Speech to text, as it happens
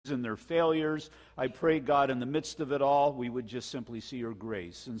and their failures. I pray, God, in the midst of it all, we would just simply see your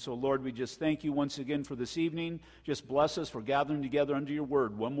grace. And so, Lord, we just thank you once again for this evening. Just bless us for gathering together under your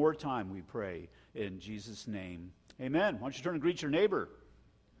word. One more time, we pray, in Jesus' name. Amen. Why don't you turn and greet your neighbor?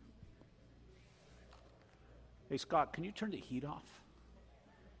 Hey, Scott, can you turn the heat off?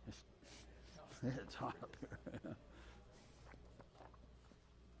 It's hot up here.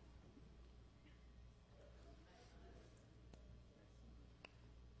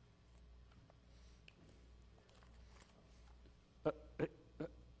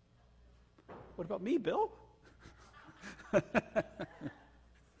 What about me, Bill?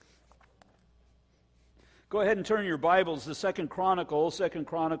 Go ahead and turn your Bibles to 2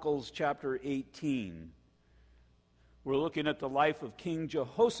 Chronicles chapter 18. We're looking at the life of King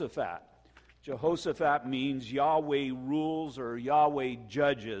Jehoshaphat. Jehoshaphat means Yahweh rules or Yahweh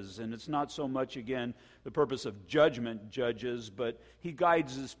judges, and it's not so much, again, the purpose of judgment judges, but he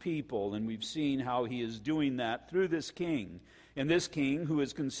guides his people, and we've seen how he is doing that through this king. And this king, who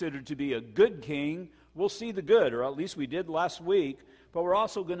is considered to be a good king, we'll see the good, or at least we did last week, but we're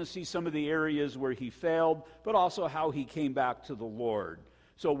also going to see some of the areas where he failed, but also how he came back to the Lord.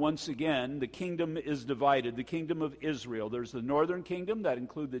 So once again, the kingdom is divided, the kingdom of Israel. There's the northern kingdom that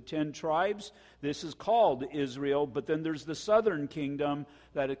include the 10 tribes. This is called Israel, but then there's the southern kingdom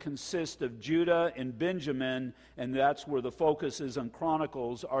that consists of Judah and Benjamin, and that's where the focus is on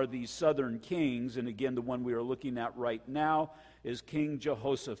Chronicles, are these southern kings. And again, the one we are looking at right now is King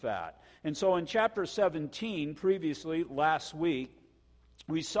Jehoshaphat. And so in chapter 17, previously, last week,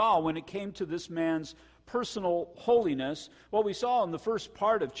 we saw when it came to this man's personal holiness, what we saw in the first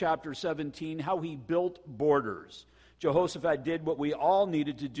part of chapter 17, how he built borders. Jehoshaphat did what we all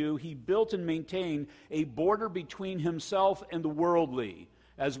needed to do. He built and maintained a border between himself and the worldly.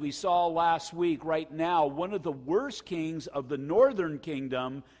 As we saw last week, right now, one of the worst kings of the northern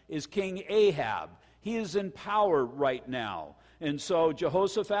kingdom is King Ahab. He is in power right now. And so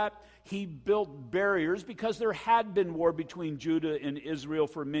Jehoshaphat, he built barriers because there had been war between Judah and Israel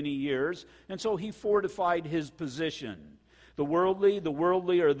for many years, and so he fortified his position. The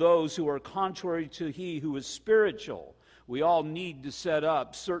worldly are those who are contrary to he who is spiritual. We all need to set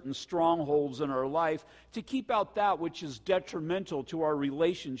up certain strongholds in our life to keep out that which is detrimental to our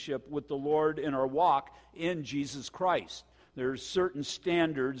relationship with the Lord in our walk in Jesus Christ. There's certain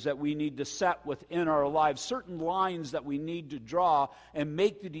standards that we need to set within our lives, certain lines that we need to draw and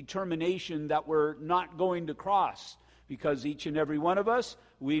make the determination that we're not going to cross. Because each and every one of us,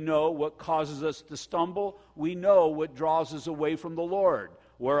 we know what causes us to stumble. We know what draws us away from the Lord.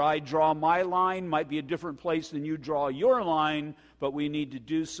 Where I draw my line might be a different place than you draw your line, but we need to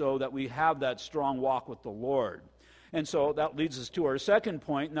do so that we have that strong walk with the Lord. And so that leads us to our second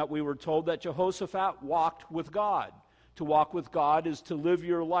point, and that we were told that Jehoshaphat walked with God. To walk with God is to live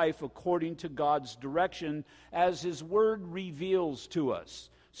your life according to God's direction as His Word reveals to us.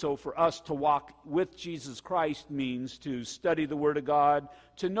 So for us to walk with Jesus Christ means to study the Word of God,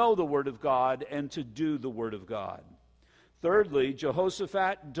 to know the Word of God, and to do the Word of God. Thirdly,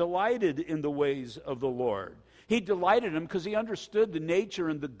 Jehoshaphat delighted in the ways of the Lord. He delighted in them because he understood the nature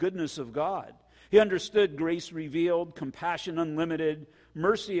and the goodness of God. He understood grace revealed, compassion unlimited,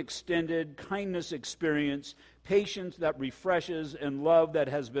 mercy extended, kindness experienced, patience that refreshes, and love that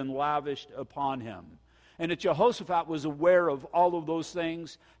has been lavished upon him. And if Jehoshaphat was aware of all of those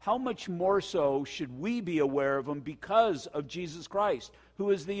things, how much more so should we be aware of them because of Jesus Christ,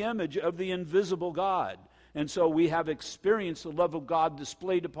 who is the image of the invisible God. And so we have experienced the love of God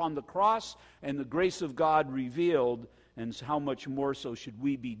displayed upon the cross and the grace of God revealed. And how much more so should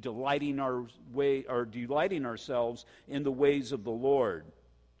we be delighting ourselves in the ways of the Lord.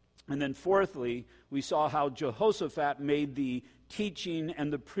 And then fourthly, we saw how Jehoshaphat made the teaching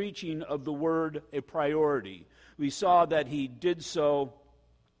and the preaching of the word a priority. We saw that he did so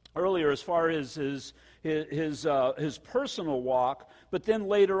earlier as far as his personal walk, but then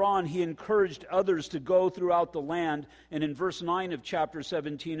later on he encouraged others to go throughout the land. And in verse 9 of chapter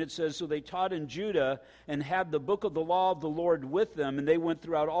 17 it says, "So they taught in Judah and had the book of the law of the Lord with them, and they went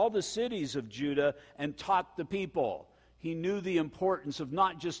throughout all the cities of Judah and taught the people." He knew the importance of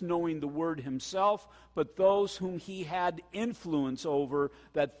not just knowing the word himself, but those whom he had influence over,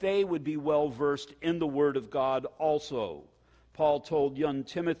 that they would be well versed in the word of God also. Paul told young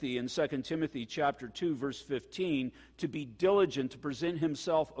Timothy in 2 Timothy chapter 2, verse 15, to be diligent to present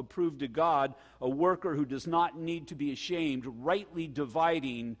himself approved to God, a worker who does not need to be ashamed, rightly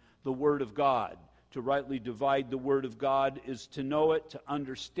dividing the word of God. To rightly divide the word of God is to know it, to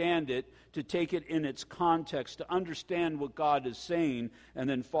understand it, to take it in its context, to understand what God is saying, and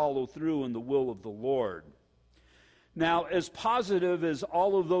then follow through in the will of the Lord. Now, as positive as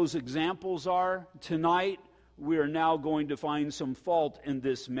all of those examples are, tonight we are now going to find some fault in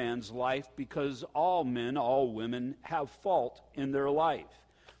this man's life, because all men, all women have fault in their life.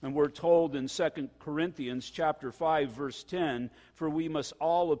 And we're told in 2 Corinthians chapter 5, verse 10, "For we must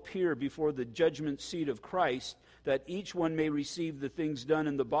all appear before the judgment seat of Christ, that each one may receive the things done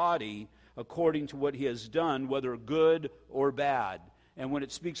in the body according to what he has done, whether good or bad." And when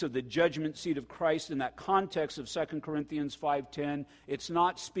it speaks of the judgment seat of Christ in that context of 2 Corinthians 5:10, it's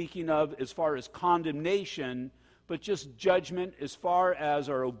not speaking of as far as condemnation, but just judgment as far as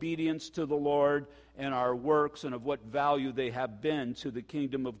our obedience to the Lord and our works and of what value they have been to the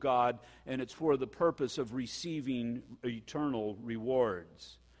kingdom of God. And it's for the purpose of receiving eternal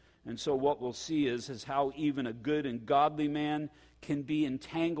rewards. And so what we'll see is how even a good and godly man can be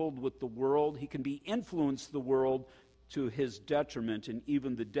entangled with the world. He can be influenced the world to his detriment, and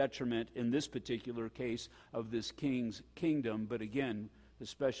even the detriment in this particular case of this king's kingdom, but again,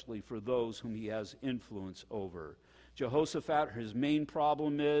 especially for those whom he has influence over. Jehoshaphat, his main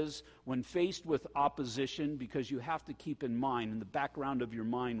problem is when faced with opposition, because you have to keep in mind, in the background of your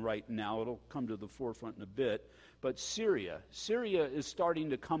mind right now, it'll come to the forefront in a bit, but Syria is starting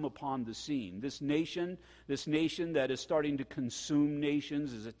to come upon the scene. This nation that is starting to consume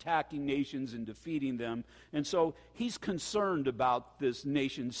nations, is attacking nations and defeating them. And so he's concerned about this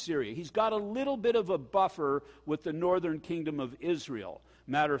nation, Syria. He's got a little bit of a buffer with the northern kingdom of Israel.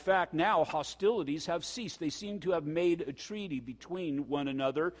 Matter of fact, now hostilities have ceased. They seem to have made a treaty between one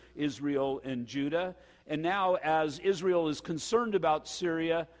another, Israel and Judah. And now, as Israel is concerned about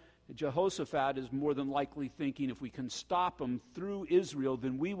Syria, Jehoshaphat is more than likely thinking, if we can stop them through Israel,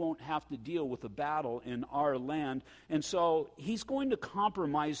 then we won't have to deal with a battle in our land. And so he's going to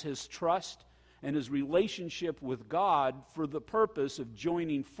compromise his trust and his relationship with God for the purpose of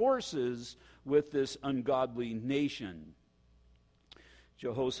joining forces with this ungodly nation.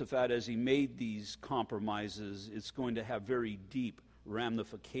 Jehoshaphat, as he made these compromises, it's going to have very deep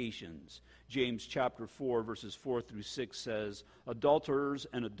ramifications. James chapter 4, verses 4 through 6 says, "Adulterers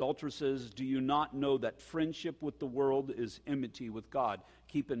and adulteresses, do you not know that friendship with the world is enmity with God?"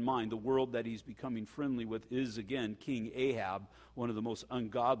 Keep in mind, the world that he's becoming friendly with is, again, King Ahab, one of the most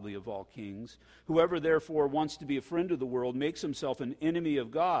ungodly of all kings. "Whoever therefore wants to be a friend of the world makes himself an enemy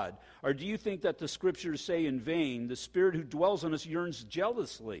of God. Or do you think that the scriptures say in vain, 'The Spirit who dwells on us yearns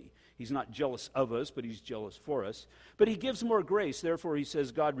jealously'?" He's not jealous of us, but he's jealous for us. "But he gives more grace. Therefore, he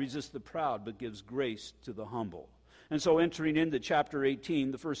says, God resists the proud, but gives grace to the humble." And so entering into chapter 18,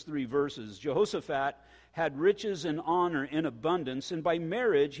 the first 3 verses, Jehoshaphat had riches and honor in abundance, and by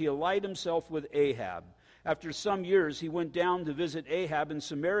marriage he allied himself with Ahab. After some years he went down to visit Ahab in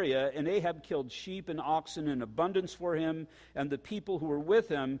Samaria, and Ahab killed sheep and oxen in abundance for him, and the people who were with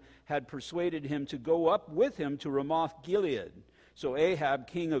him had persuaded him to go up with him to Ramoth-Gilead. So Ahab,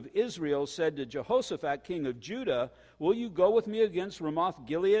 king of Israel, said to Jehoshaphat, king of Judah, "Will you go with me against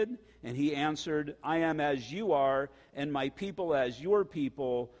Ramoth-Gilead?" And he answered, "I am as you are, and my people as your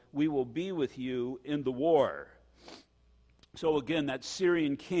people. We will be with you in the war." So again, that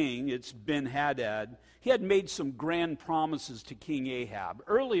Syrian king, it's Ben-Hadad, he had made some grand promises to King Ahab.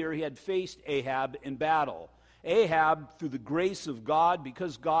 Earlier, he had faced Ahab in battle. Ahab, through the grace of God,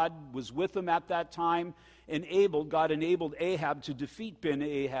 because God was with him at that time, God enabled Ahab to defeat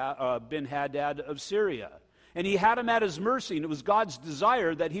Ben-Hadad of Syria. And he had him at his mercy, and it was God's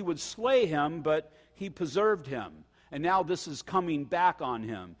desire that he would slay him, but he preserved him. And now this is coming back on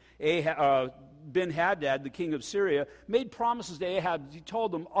him. Ben-Hadad, the king of Syria, made promises to Ahab. He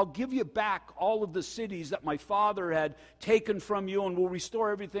told him, "I'll give you back all of the cities that my father had taken from you, and we'll restore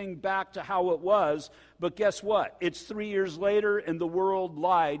everything back to how it was." But guess what? It's 3 years later, and the world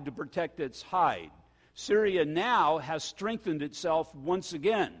lied to protect its hide. Syria now has strengthened itself once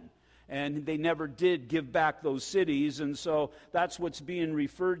again, and they never did give back those cities. And so that's what's being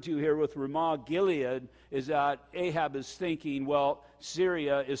referred to here with Ramoth-Gilead, is that Ahab is thinking, well,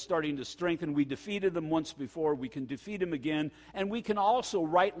 Syria is starting to strengthen. We defeated them once before. We can defeat them again, and we can also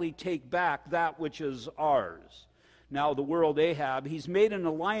rightly take back that which is ours. Now the world Ahab, he's made an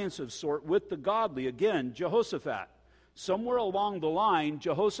alliance of sort with the godly. Again, Jehoshaphat. Somewhere along the line,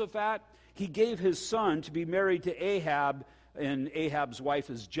 Jehoshaphat, he gave his son to be married to Ahab, and Ahab's wife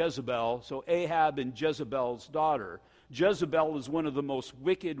is Jezebel, so Ahab and Jezebel's daughter. Jezebel is one of the most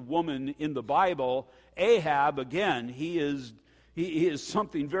wicked women in the Bible. Ahab, again, he is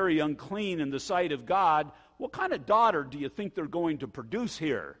something very unclean in the sight of God. What kind of daughter do you think they're going to produce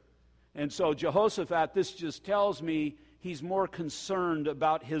here? And so Jehoshaphat, this just tells me he's more concerned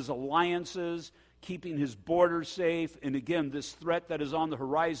about his alliances, keeping his border safe, and again, this threat that is on the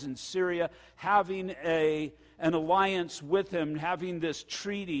horizon, Syria, having an alliance with him, having this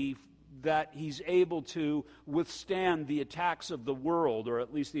treaty that he's able to withstand the attacks of the world, or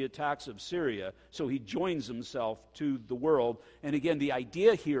at least the attacks of Syria. So he joins himself to the world. And again, the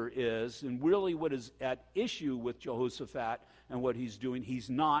idea here is, and really what is at issue with Jehoshaphat and what he's doing, he's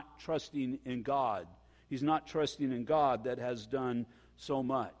not trusting in God. He's not trusting in God that has done so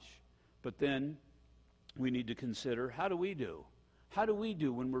much. But then we need to consider, how do we do? How do we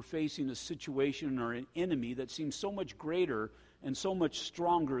do when we're facing a situation or an enemy that seems so much greater and so much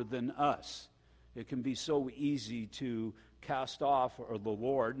stronger than us? It can be so easy to cast off the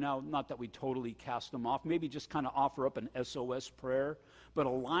Lord. Now, not that we totally cast him off, maybe just kind of offer up an SOS prayer, but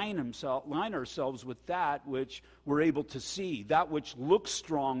align ourselves with that which we're able to see, that which looks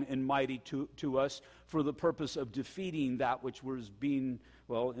strong and mighty to us, for the purpose of defeating that which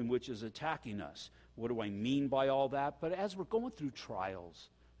which is attacking us. What do I mean by all that? But as we're going through trials,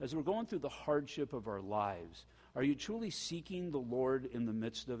 as we're going through the hardship of our lives, are you truly seeking the Lord in the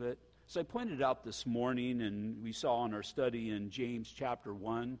midst of it? As I pointed out this morning, and we saw in our study in James chapter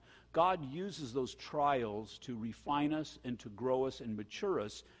 1, God uses those trials to refine us and to grow us and mature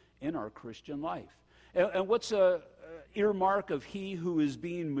us in our Christian life. And what's a earmark of he who is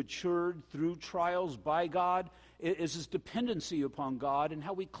being matured through trials by God is his dependency upon God and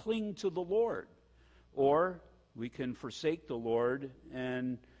how we cling to the Lord. Or we can forsake the Lord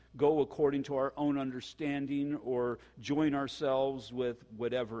and go according to our own understanding, or join ourselves with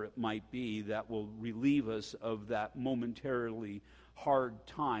whatever it might be that will relieve us of that momentarily hard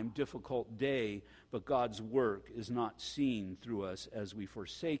time, difficult day, but God's work is not seen through us as we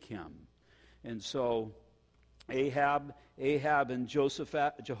forsake him. And so Ahab and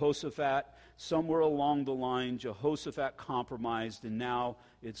Jehoshaphat, somewhere along the line, Jehoshaphat compromised, and now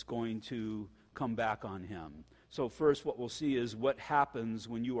it's going to come back on him. So first, what we'll see is what happens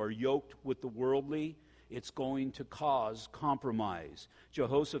when you are yoked with the worldly. It's going to cause compromise.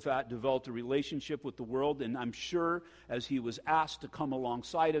 Jehoshaphat developed a relationship with the world, and I'm sure as he was asked to come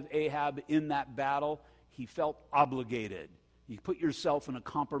alongside of Ahab in that battle, he felt obligated. You put yourself in a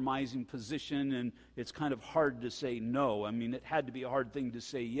compromising position, and it's kind of hard to say no. I mean, it had to be a hard thing to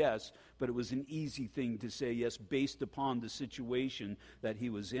say yes, but it was an easy thing to say yes based upon the situation that he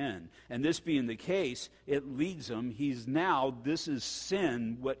was in. And this being the case, it leads him. This is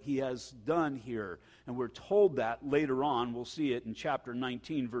sin, what he has done here. And we're told that later on. We'll see it in chapter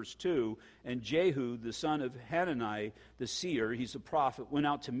 19, verse 2. And Jehu, the son of Hanani, the seer, he's a prophet, went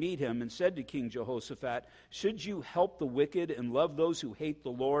out to meet him and said to King Jehoshaphat, "Should you help the wicked and love those who hate the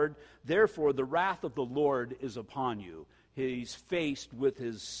Lord? Therefore the wrath of the Lord is upon you." He's faced with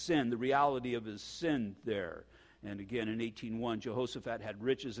his sin, the reality of his sin there. And again, in 18:1, Jehoshaphat had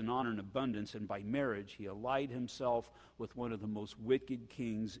riches and honor and abundance, and by marriage he allied himself with one of the most wicked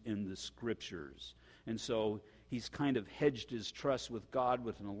kings in the Scriptures. And so he's kind of hedged his trust with God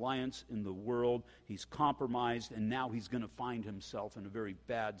with an alliance in the world. He's compromised, and now he's going to find himself in a very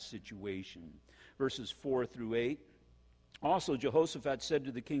bad situation. Verses 4 through 8. Also, Jehoshaphat said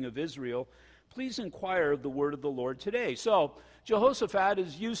to the king of Israel, "Please inquire of the word of the Lord today." So Jehoshaphat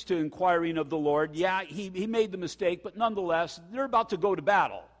is used to inquiring of the Lord. Yeah, he made the mistake, but nonetheless, they're about to go to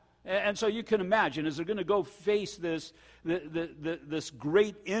battle. And so you can imagine, as they're going to go face this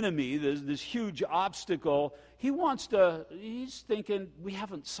great enemy, this huge obstacle, he's thinking, we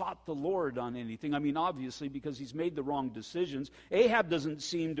haven't sought the Lord on anything. I mean, obviously, because he's made the wrong decisions. Ahab doesn't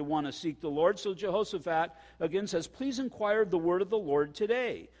seem to want to seek the Lord. So Jehoshaphat again says, "Please inquire of the word of the Lord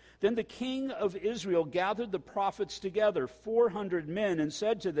today." Then the king of Israel gathered the prophets together, 400 men, and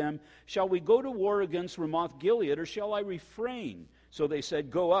said to them, "Shall we go to war against Ramoth Gilead, or shall I refrain?" So they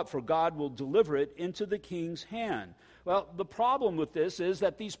said, "Go up, for God will deliver it into the king's hand." Well, the problem with this is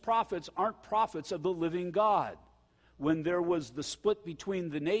that these prophets aren't prophets of the living God. When there was the split between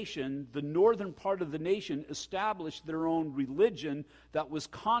the nation, the northern part of the nation established their own religion that was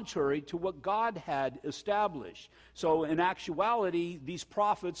contrary to what God had established. So in actuality, these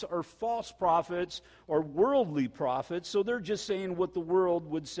prophets are false prophets or worldly prophets, so they're just saying what the world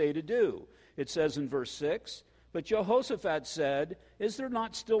would say to do. It says in verse 6, "But Jehoshaphat said, 'Is there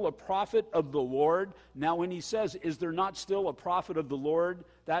not still a prophet of the Lord?'" Now when he says, "Is there not still a prophet of the Lord?"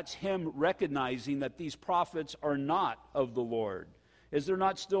 that's him recognizing that these prophets are not of the Lord. "Is there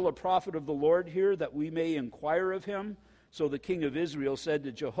not still a prophet of the Lord here, that we may inquire of him?" So the king of Israel said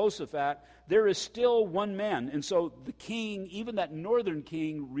to Jehoshaphat, "There is still one man." And so the king, even that northern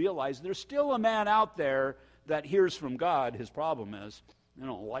king, realized there's still a man out there that hears from God. His problem is, they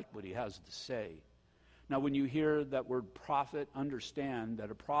don't like what he has to say. Now, when you hear that word prophet, understand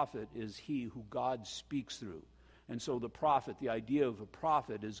that a prophet is he who God speaks through. And so the prophet, the idea of a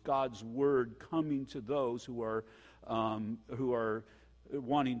prophet is God's word coming to those who are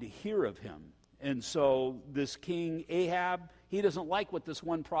wanting to hear of him. And so this king Ahab, he doesn't like what this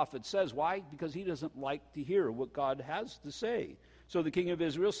one prophet says. Why? Because he doesn't like to hear what God has to say. So the king of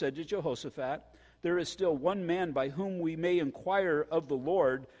Israel said to Jehoshaphat, "There is still one man by whom we may inquire of the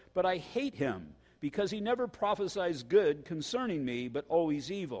Lord, but I hate him, because he never prophesies good concerning me, but always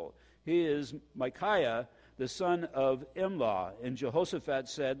evil. He is Micaiah, the son of Imlah." And Jehoshaphat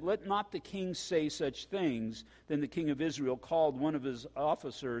said, "Let not the king say such things." Then the king of Israel called one of his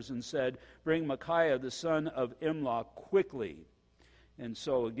officers and said, "Bring Micaiah, the son of Imlah, quickly." And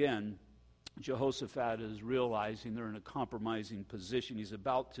so again, Jehoshaphat is realizing they're in a compromising position. He's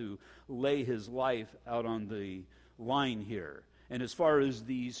about to lay his life out on the line here. And as far as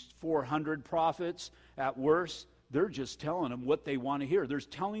these 400 prophets, at worst, they're just telling him what they want to hear. They're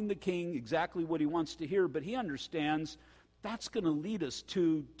telling the king exactly what he wants to hear, but he understands that's going to lead us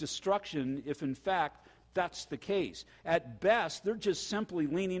to destruction if, in fact, that's the case. At best, they're just simply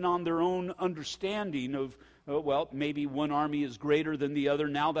leaning on their own understanding of, maybe one army is greater than the other.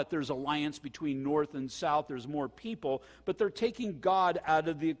 Now that there's alliance between north and south, there's more people, but they're taking God out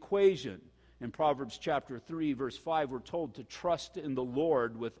of the equation. In Proverbs chapter 3, verse 5, we're told to trust in the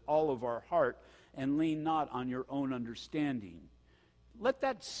Lord with all of our heart and lean not on your own understanding. Let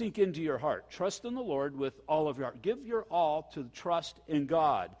that sink into your heart. Trust in the Lord with all of your heart. Give your all to trust in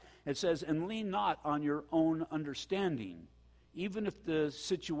God. It says, and lean not on your own understanding. Even if the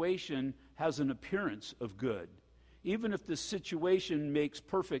situation has an appearance of good, even if the situation makes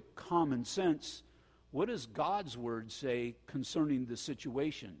perfect common sense, what does God's word say concerning the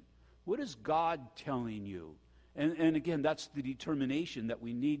situation? What is God telling you? And again, that's the determination that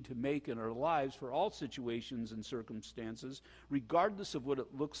we need to make in our lives for all situations and circumstances, regardless of what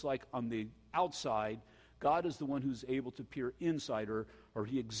it looks like on the outside. God is the one who's able to peer inside, or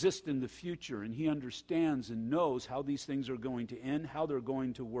he exists in the future, and he understands and knows how these things are going to end, how they're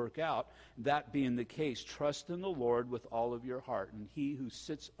going to work out. That being the case, trust in the Lord with all of your heart, and he who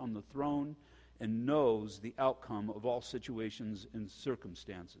sits on the throne and knows the outcome of all situations and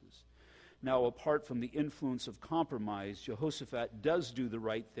circumstances. Now, apart from the influence of compromise, Jehoshaphat does do the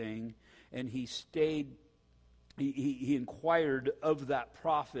right thing, and he inquired of that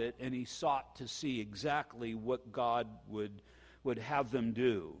prophet, and he sought to see exactly what God would have them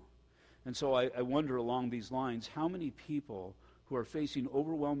do. And so I wonder along these lines, how many people who are facing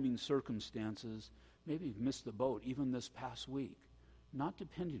overwhelming circumstances maybe have missed the boat even this past week, not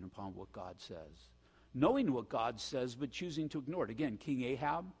depending upon what God says, knowing what God says, but choosing to ignore it. Again, King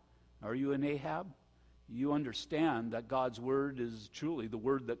Ahab. Are you an Ahab? You understand that God's word is truly the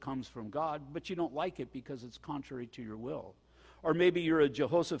word that comes from God, but you don't like it because it's contrary to your will. Or maybe you're a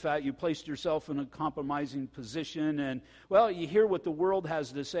Jehoshaphat, you placed yourself in a compromising position, and, you hear what the world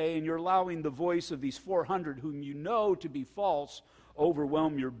has to say, and you're allowing the voice of these 400 whom you know to be false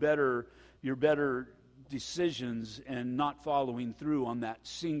overwhelm your better decisions and not following through on that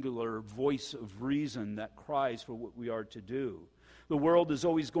singular voice of reason that cries for what we are to do. The world is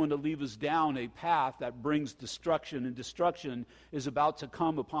always going to leave us down a path that brings destruction, and destruction is about to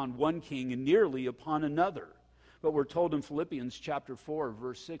come upon one king and nearly upon another. But we're told in Philippians chapter 4,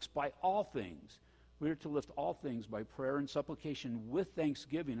 verse 6, by all things, we are to lift all things by prayer and supplication with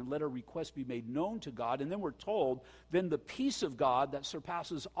thanksgiving, and let our requests be made known to God. And then we're told, then the peace of God that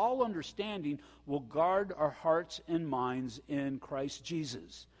surpasses all understanding will guard our hearts and minds in Christ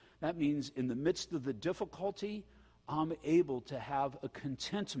Jesus. That means in the midst of the difficulty, I'm able to have a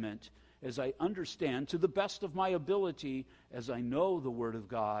contentment as I understand, to the best of my ability, as I know the Word of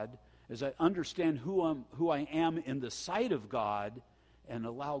God, as I understand who I am in the sight of God, and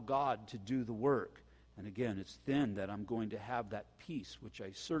allow God to do the work. And again, it's then that I'm going to have that peace which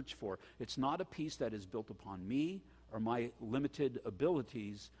I search for. It's not a peace that is built upon me or my limited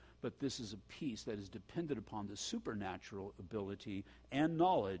abilities, but this is a peace that is dependent upon the supernatural ability and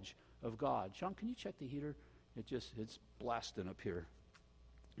knowledge of God. Sean, can you check the heater? It's blasting up here.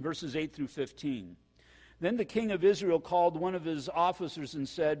 Verses 8 through 15. Then the king of Israel called one of his officers and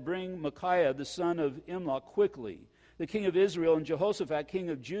said, "Bring Micaiah, the son of Imlah, quickly." The king of Israel and Jehoshaphat, king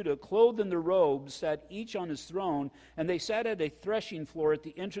of Judah, clothed in their robes, sat each on his throne, and they sat at a threshing floor at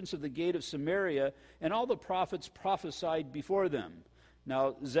the entrance of the gate of Samaria, and all the prophets prophesied before them.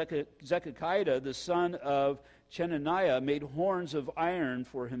 Now Zedekiah, the son of Chenaniah, made horns of iron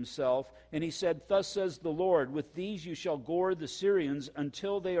for himself, and he said, "Thus says the Lord, with these you shall gore the Syrians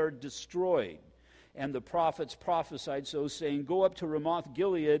until they are destroyed." And the prophets prophesied so, saying, "Go up to Ramoth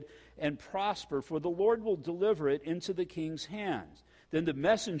Gilead and prosper, for the Lord will deliver it into the king's hands." Then the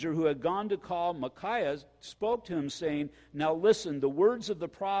messenger who had gone to call Micaiah spoke to him, saying, Now listen, the words of the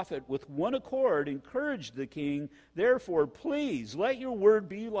prophet with one accord encouraged the king. Therefore, please, let your word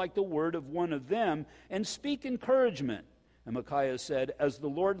be like the word of one of them, and speak encouragement. And Micaiah said, As the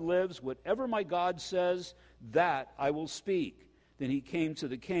Lord lives, whatever my God says, that I will speak. Then he came to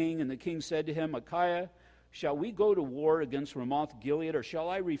the king, and the king said to him, Micaiah, shall we go to war against Ramoth-Gilead, or shall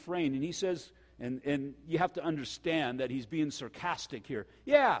I refrain? And he says, and you have to understand that he's being sarcastic here.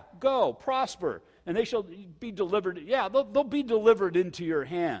 Yeah, go, prosper, and they shall be delivered. Yeah, they'll be delivered into your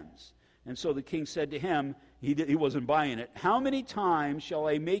hands. And so the king said to him, he wasn't buying it, How many times shall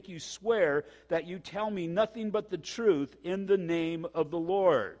I make you swear that you tell me nothing but the truth in the name of the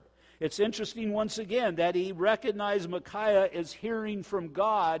Lord? It's interesting once again that he recognized Micaiah as hearing from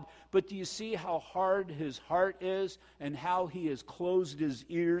God, but do you see how hard his heart is and how he has closed his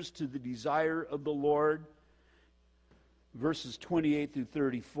ears to the desire of the Lord? Verses 28 through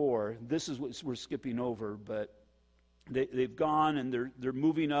 34, this is what we're skipping over, but they've gone and they're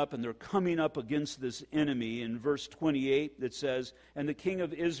moving up and they're coming up against this enemy. In verse 28 it says, And the king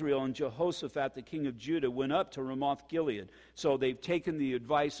of Israel and Jehoshaphat the king of Judah went up to Ramoth-Gilead. So they've taken the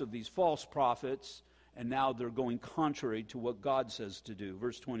advice of these false prophets, and now they're going contrary to what God says to do.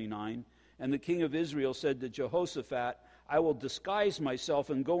 Verse 29, And the king of Israel said to Jehoshaphat, I will disguise myself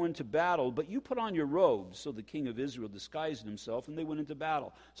and go into battle, but you put on your robes. So the king of Israel disguised himself, and they went into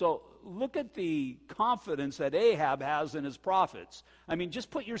battle. So look at the confidence that Ahab has in his prophets. I mean, just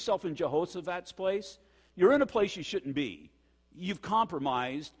put yourself in Jehoshaphat's place. You're in a place you shouldn't be. You've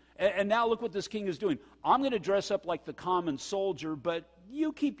compromised, and now look what this king is doing. I'm going to dress up like the common soldier, but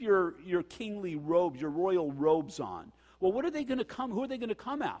you keep your kingly robes, your royal robes on. Well, what are they going to come? Who are they going to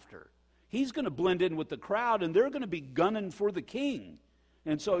come after? He's going to blend in with the crowd, and they're going to be gunning for the king.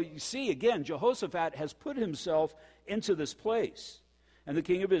 And so you see, again, Jehoshaphat has put himself into this place. And the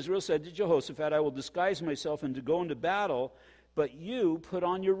king of Israel said to Jehoshaphat, I will disguise myself and to go into battle, but you put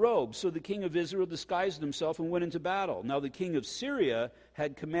on your robes. So the king of Israel disguised himself and went into battle. Now the king of Syria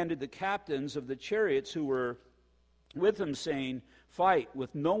had commanded the captains of the chariots who were with him, saying, Fight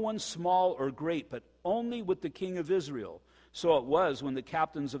with no one small or great, but only with the king of Israel. So it was when the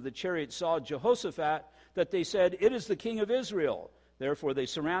captains of the chariots saw Jehoshaphat that they said, It is the king of Israel. Therefore they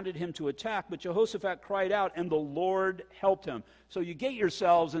surrounded him to attack, but Jehoshaphat cried out, and the Lord helped him. So you get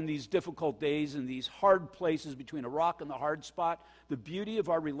yourselves in these difficult days, in these hard places between a rock and the hard spot. The beauty of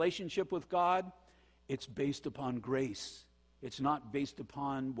our relationship with God, it's based upon grace. It's not based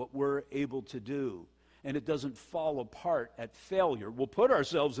upon what we're able to do. And it doesn't fall apart at failure. We'll put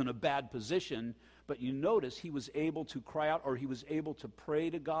ourselves in a bad position, but you notice he was able to cry out, or he was able to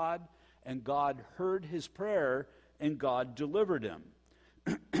pray to God, and God heard his prayer, and God delivered him.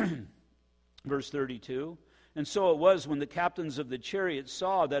 Verse 32, And so it was when the captains of the chariots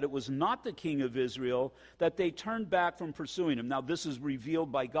saw that it was not the king of Israel, that they turned back from pursuing him. Now this is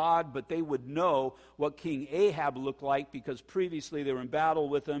revealed by God, but they would know what King Ahab looked like, because previously they were in battle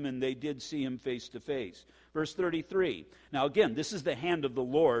with him, and they did see him face to face. Verse 33. Now again, this is the hand of the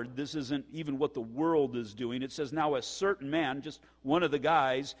Lord. This isn't even what the world is doing. It says, Now a certain man, just one of the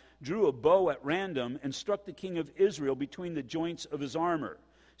guys, drew a bow at random and struck the king of Israel between the joints of his armor.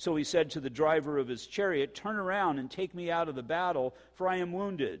 So he said to the driver of his chariot, Turn around and take me out of the battle, for I am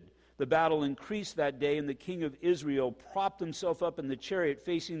wounded. The battle increased that day, and the king of Israel propped himself up in the chariot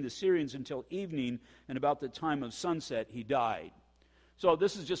facing the Syrians until evening, and about the time of sunset he died. So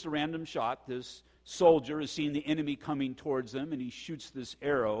this is just a random shot. This soldier is seeing the enemy coming towards them, and he shoots this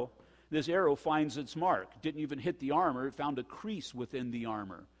arrow. This arrow finds its mark. Didn't even hit the armor. It found a crease within the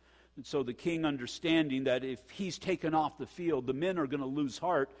armor. And so the king, understanding that if he's taken off the field, the men are going to lose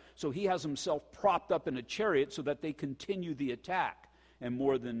heart, so he has himself propped up in a chariot so that they continue the attack. And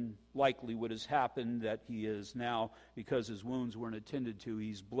more than likely what has happened, that he is now, because his wounds weren't attended to,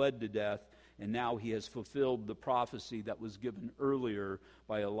 he's bled to death, and now he has fulfilled the prophecy that was given earlier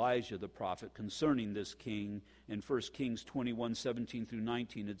by Elijah the prophet concerning this king. In 1 Kings 21:17 through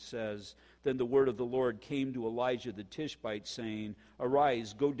 19 it says, Then the word of the Lord came to Elijah the Tishbite, saying,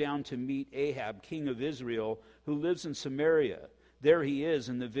 Arise, go down to meet Ahab, king of Israel, who lives in Samaria. There he is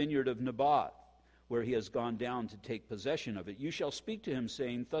in the vineyard of Naboth, where he has gone down to take possession of it. You shall speak to him,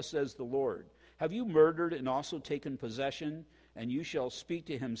 saying, Thus says the Lord, Have you murdered and also taken possession? And you shall speak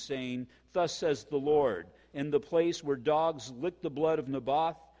to him, saying, Thus says the Lord, In the place where dogs lick the blood of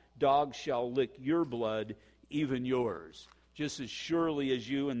Naboth, dogs shall lick your blood, even yours. Just as surely as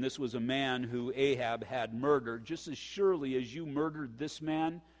you, and this was a man who Ahab had murdered, just as surely as you murdered this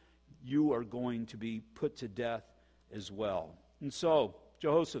man, you are going to be put to death as well. And so,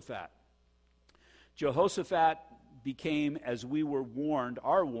 Jehoshaphat became, as we are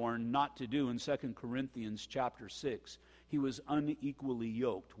warned not to do in 2 Corinthians chapter 6. He was unequally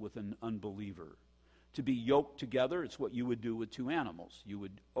yoked with an unbeliever. To be yoked together, it's what you would do with two animals. You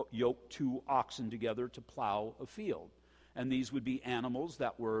would yoke two oxen together to plow a field. And these would be animals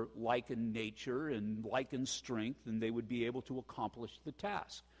that were like in nature and like in strength, and they would be able to accomplish the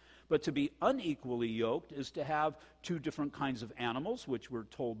task. But to be unequally yoked is to have two different kinds of animals, which we're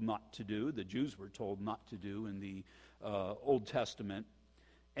told not to do. The Jews were told not to do in the Old Testament.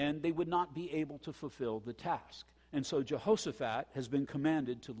 And they would not be able to fulfill the task. And so Jehoshaphat has been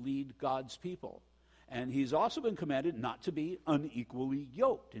commanded to lead God's people. And he's also been commanded not to be unequally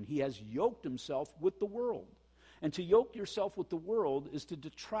yoked. And he has yoked himself with the world. And to yoke yourself with the world is to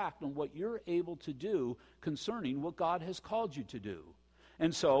detract on what you're able to do concerning what God has called you to do.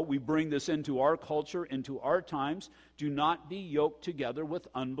 And so we bring this into our culture, into our times. Do not be yoked together with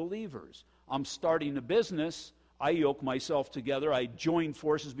unbelievers. I'm starting a business. I yoke myself together. I join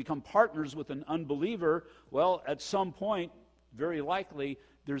forces, become partners with an unbeliever. Well, at some point, very likely,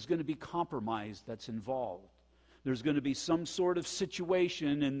 there's going to be compromise that's involved. There's going to be some sort of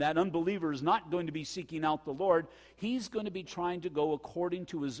situation, and that unbeliever is not going to be seeking out the Lord. He's going to be trying to go according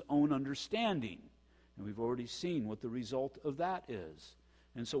to his own understanding. And we've already seen what the result of that is.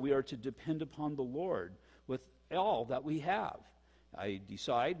 And so we are to depend upon the Lord with all that we have. I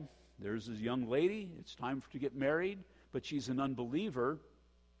decide there's this young lady, it's time to get married, but she's an unbeliever,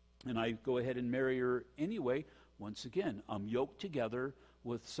 and I go ahead and marry her anyway. Once again, I'm yoked together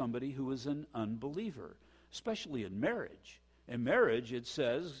with somebody who is an unbeliever. Especially in marriage. In marriage, it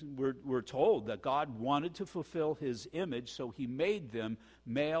says, we're told that God wanted to fulfill his image, so he made them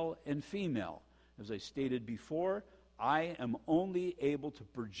male and female. As I stated before, I am only able to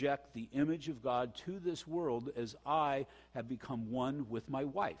project the image of God to this world as I have become one with my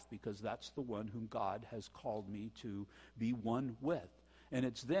wife, because that's the one whom God has called me to be one with. And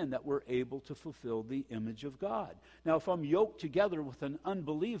it's then that we're able to fulfill the image of God. Now, if I'm yoked together with an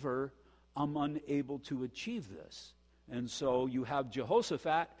unbeliever, I'm unable to achieve this. And so you have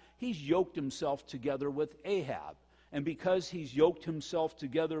Jehoshaphat, he's yoked himself together with Ahab. And because he's yoked himself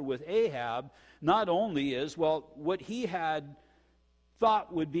together with Ahab, not only is, what he had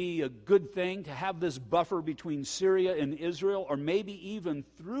thought would be a good thing to have this buffer between Syria and Israel, or maybe even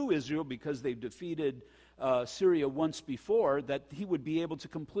through Israel because they've defeated Syria once before, that he would be able to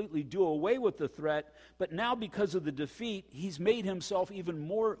completely do away with the threat. But now because of the defeat, he's made himself even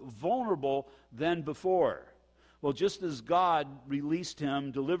more vulnerable than before. Well, just as God released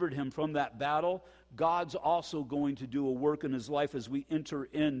him, delivered him from that battle, God's also going to do a work in his life as we enter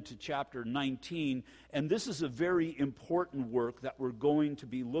into chapter 19. And this is a very important work that we're going to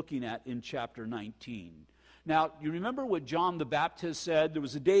be looking at in chapter 19. Now, you remember what John the Baptist said? There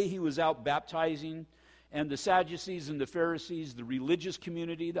was a day he was out baptizing, and the Sadducees and the Pharisees, the religious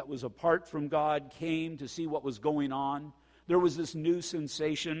community that was apart from God, came to see what was going on. There was this new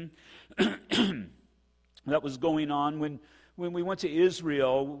sensation that was going on. When we went to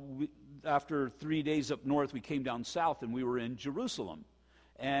Israel, after 3 days up north, we came down south, and we were in Jerusalem.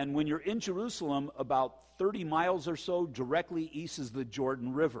 And when you're in Jerusalem, about 30 miles or so directly east is the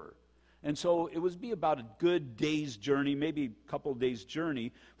Jordan River. And so it would be about a good day's journey, maybe a couple of days'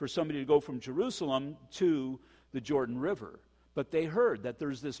 journey, for somebody to go from Jerusalem to the Jordan River. But they heard that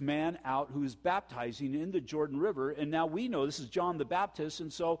there's this man out who's baptizing in the Jordan River, and now we know this is John the Baptist,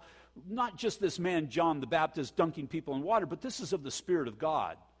 and so not just this man, John the Baptist, dunking people in water, but this is of the Spirit of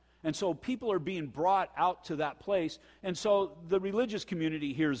God. And so people are being brought out to that place. And so the religious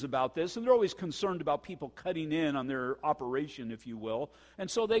community hears about this, and they're always concerned about people cutting in on their operation, if you will. And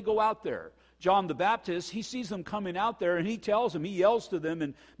so they go out there. John the Baptist, he sees them coming out there, and he tells them, he yells to them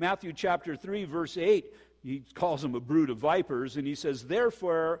in Matthew chapter 3, verse 8. He calls them a brood of vipers, and he says,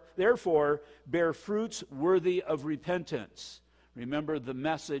 Therefore, bear fruits worthy of repentance. Remember, the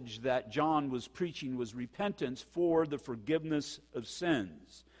message that John was preaching was repentance for the forgiveness of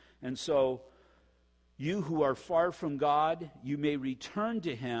sins. And so, you who are far from God, you may return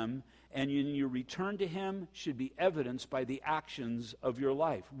to him, and in your return to him should be evidenced by the actions of your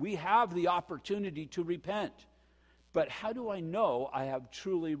life. We have the opportunity to repent. But how do I know I have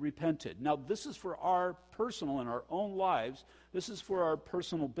truly repented? Now, this is for our personal, in our own lives. This is for our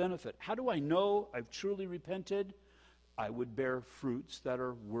personal benefit. How do I know I've truly repented? I would bear fruits that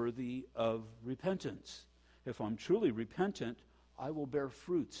are worthy of repentance. If I'm truly repentant, I will bear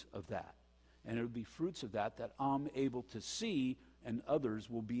fruits of that. And it will be fruits of that that I'm able to see and others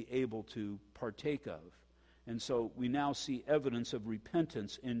will be able to partake of. And so we now see evidence of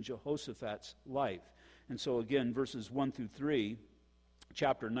repentance in Jehoshaphat's life. And so again, verses 1 through 3,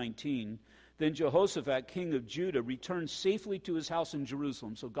 chapter 19, Then Jehoshaphat, king of Judah, returned safely to his house in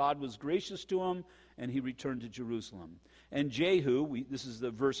Jerusalem. So God was gracious to him, and he returned to Jerusalem. And Jehu, this is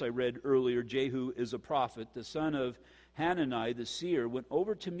the verse I read earlier, Jehu is a prophet, the son of Hanani, the seer, went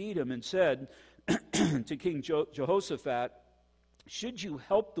over to meet him and said to King Jehoshaphat, should you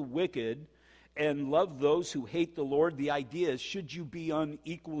help the wicked and love those who hate the Lord? The idea is, should you be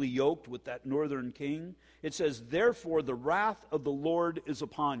unequally yoked with that northern king? It says, therefore the wrath of the Lord is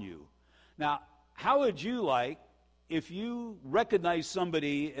upon you. Now, how would you like if you recognize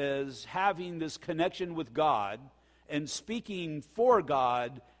somebody as having this connection with God and speaking for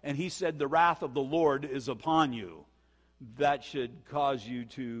God, and he said the wrath of the Lord is upon you? That should cause you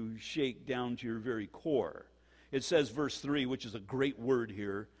to shake down to your very core. It says, verse 3, which is a great word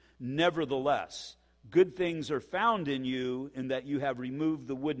here, nevertheless, good things are found in you, in that you have removed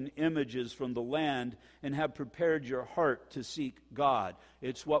the wooden images from the land and have prepared your heart to seek God.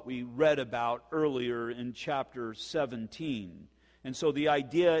 It's what we read about earlier in chapter 17. And so the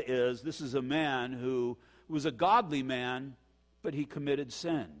idea is, this is a man who was a godly man, but he committed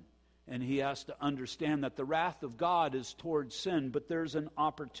sin. And he has to understand that the wrath of God is towards sin, but there's an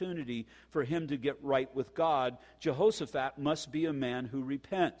opportunity for him to get right with God. Jehoshaphat must be a man who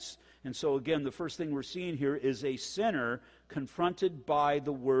repents. And so again, the first thing we're seeing here is a sinner confronted by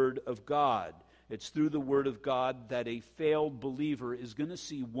the Word of God. It's through the Word of God that a failed believer is going to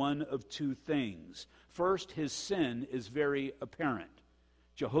see one of two things. First, his sin is very apparent.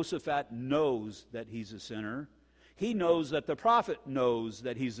 Jehoshaphat knows that he's a sinner. He knows that the prophet knows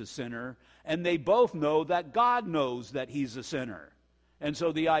that he's a sinner, and they both know that God knows that he's a sinner. And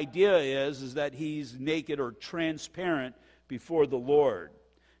so the idea is that he's naked or transparent before the Lord.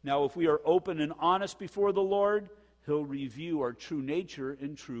 Now, if we are open and honest before the Lord, he'll review our true nature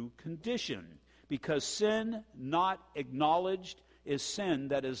and true condition. Because sin not acknowledged is sin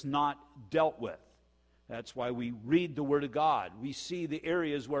that is not dealt with. That's why we read the Word of God. We see the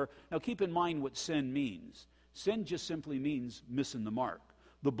areas where, now keep in mind what sin means. Sin just simply means missing the mark.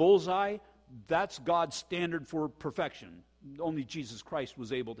 The bullseye, that's God's standard for perfection. Only Jesus Christ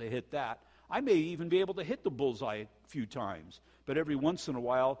was able to hit that. I may even be able to hit the bullseye a few times, but every once in a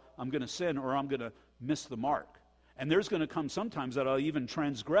while I'm going to sin or I'm going to miss the mark. And there's going to come sometimes that I'll even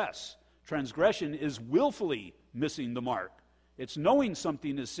transgress. Transgression is willfully missing the mark. It's knowing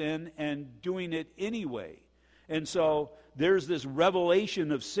something is sin and doing it anyway. And so there's this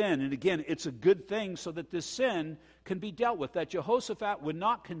revelation of sin. And again, it's a good thing so that this sin can be dealt with. That Jehoshaphat would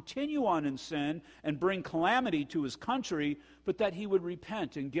not continue on in sin and bring calamity to his country, but that he would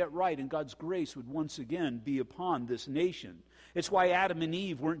repent and get right, and God's grace would once again be upon this nation. It's why Adam and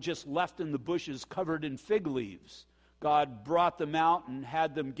Eve weren't just left in the bushes covered in fig leaves. God brought them out and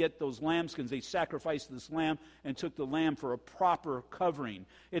had them get those lambskins. They sacrificed this lamb and took the lamb for a proper covering.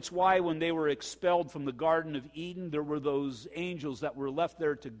 It's why when they were expelled from the Garden of Eden, there were those angels that were left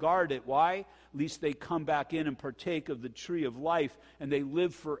there to guard it. Why? Lest they come back in and partake of the tree of life, and they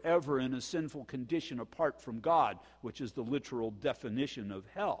live forever in a sinful condition apart from God, which is the literal definition of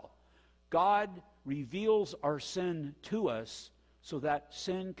hell. God reveals our sin to us so that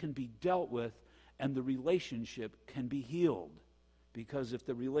sin can be dealt with and the relationship can be healed. Because if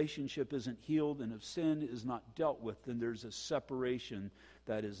the relationship isn't healed and if sin is not dealt with, then there's a separation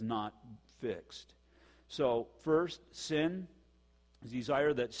that is not fixed. So first, sin,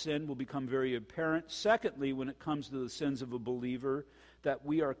 desire that sin will become very apparent. Secondly, when it comes to the sins of a believer, that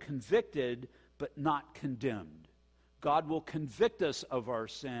we are convicted but not condemned. God will convict us of our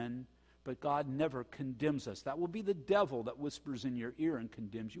sin, but God never condemns us. That will be the devil that whispers in your ear and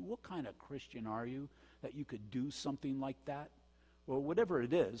condemns you. What kind of Christian are you that you could do something like that? Well, whatever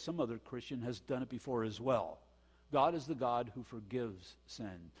it is, some other Christian has done it before as well. God is the God who forgives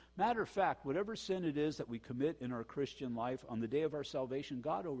sin. Matter of fact, whatever sin it is that we commit in our Christian life, on the day of our salvation,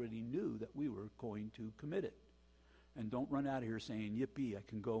 God already knew that we were going to commit it. And don't run out of here saying, yippee, I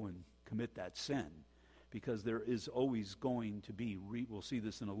can go and commit that sin. Because there is always going to be, we'll see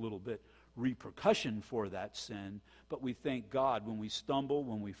this in a little bit, repercussion for that sin. But we thank God when we stumble,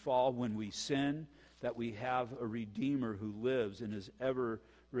 when we fall, when we sin, that we have a Redeemer who lives and is ever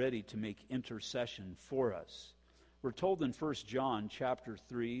ready to make intercession for us. We're told in 1 John chapter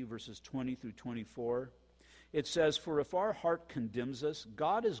 3, verses 20 through 24, it says, "For if our heart condemns us,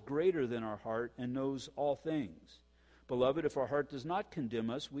 God is greater than our heart and knows all things. Beloved, if our heart does not condemn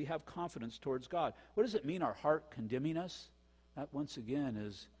us, we have confidence towards God." What does it mean, our heart condemning us? That, once again,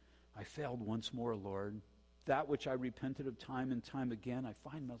 is, I failed once more, Lord. that which I repented of time and time again, I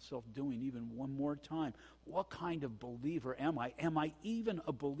find myself doing even one more time. What kind of believer am I? Am I even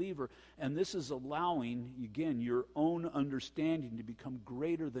a believer? And this is allowing, again, your own understanding to become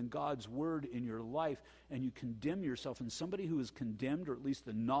greater than God's word in your life, and you condemn yourself. And somebody who is condemned, or at least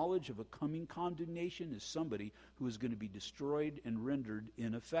the knowledge of a coming condemnation, is somebody who is going to be destroyed and rendered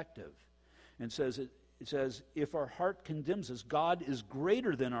ineffective. And it says, if our heart condemns us, God is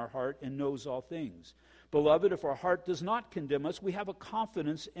greater than our heart and knows all things. Beloved, if our heart does not condemn us, we have a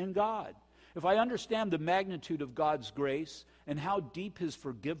confidence in God. If I understand the magnitude of God's grace and how deep his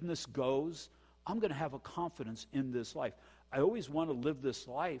forgiveness goes, I'm going to have a confidence in this life. I always want to live this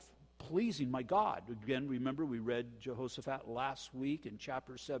life pleasing my God. Again, remember we read Jehoshaphat last week in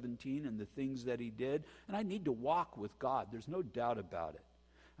chapter 17 and the things that he did. And I need to walk with God. There's no doubt about it.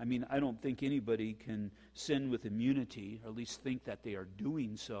 I mean, I don't think anybody can sin with immunity, or at least think that they are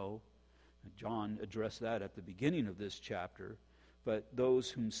doing so. John addressed that at the beginning of this chapter. But those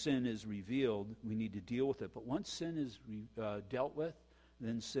whom sin is revealed, we need to deal with it. But once sin is dealt with,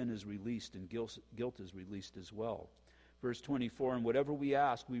 then sin is released, and guilt is released as well. Verse 24, and whatever we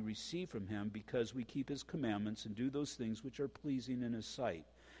ask, we receive from him, because we keep his commandments and do those things which are pleasing in his sight.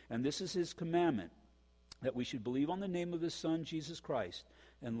 And this is his commandment, that we should believe on the name of his Son, Jesus Christ,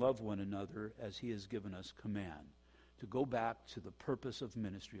 and love one another as he has given us command. To go back to the purpose of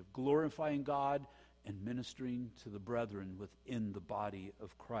ministry, of glorifying God and ministering to the brethren within the body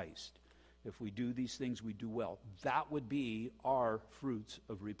of Christ. If we do these things, we do well. That would be our fruits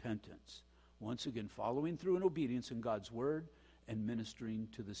of repentance. Once again, following through in obedience in God's word and ministering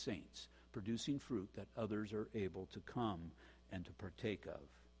to the saints, producing fruit that others are able to come and to partake of.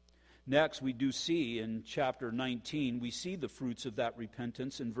 Next, we do see in chapter 19, we see the fruits of that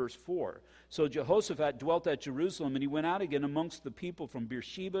repentance in verse 4. So Jehoshaphat dwelt at Jerusalem, and he went out again amongst the people from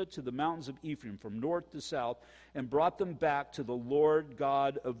Beersheba to the mountains of Ephraim, from north to south, and brought them back to the Lord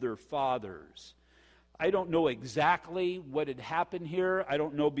God of their fathers. I don't know exactly what had happened here. I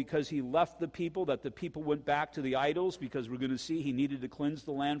don't know because he left the people that the people went back to the idols, because we're going to see he needed to cleanse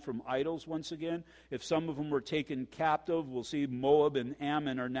the land from idols once again. If some of them were taken captive, we'll see Moab and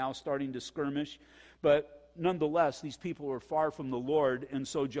Ammon are now starting to skirmish. But nonetheless, these people were far from the Lord. And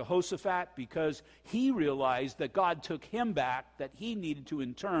so Jehoshaphat, because he realized that God took him back, that he needed to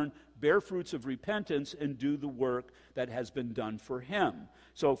in turn bear fruits of repentance and do the work that has been done for him.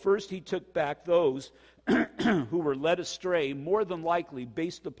 So first he took back those who were led astray, more than likely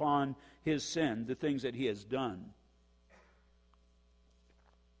based upon his sin, the things that he has done.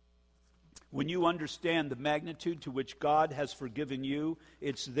 When you understand the magnitude to which God has forgiven you,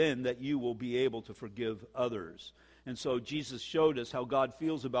 it's then that you will be able to forgive others. And so Jesus showed us how God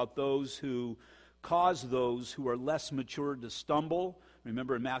feels about those who cause those who are less mature to stumble.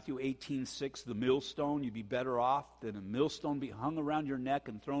 Remember in Matthew 18:6, the millstone, you'd be better off than a millstone be hung around your neck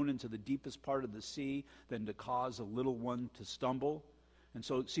and thrown into the deepest part of the sea than to cause a little one to stumble. And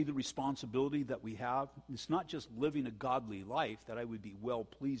so see the responsibility that we have. It's not just living a godly life, that I would be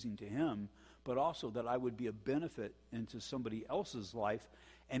well-pleasing to him, but also that I would be a benefit into somebody else's life.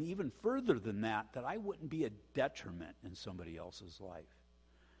 And even further than that, that I wouldn't be a detriment in somebody else's life.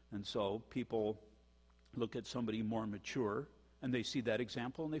 And so people look at somebody more mature, and they see that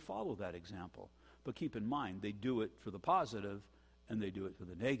example, and they follow that example. But keep in mind, they do it for the positive, and they do it for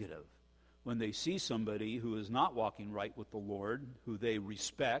the negative. When they see somebody who is not walking right with the Lord, who they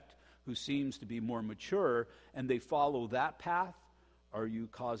respect, who seems to be more mature, and they follow that path, are you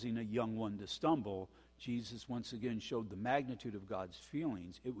causing a young one to stumble? Jesus once again showed the magnitude of God's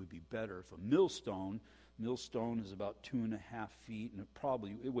feelings. It would be better if a millstone is about 2.5 feet, and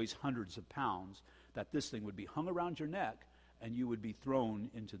it weighs hundreds of pounds, that this thing would be hung around your neck, and you would be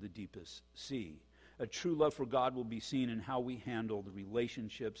thrown into the deepest sea. A true love for God will be seen in how we handle the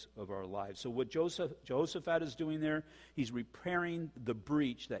relationships of our lives. So what Jehoshaphat is doing there, he's repairing the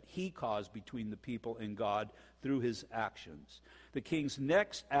breach that he caused between the people and God through his actions. The king's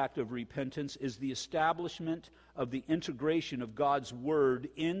next act of repentance is the establishment of the integration of God's word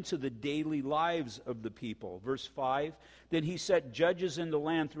into the daily lives of the people. Verse 5, then he set judges in the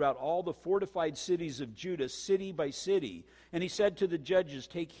land throughout all the fortified cities of Judah, city by city. And he said to the judges,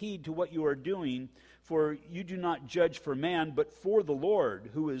 take heed to what you are doing, for you do not judge for man, but for the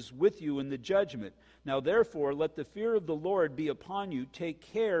Lord, who is with you in the judgment. Now therefore, let the fear of the Lord be upon you. Take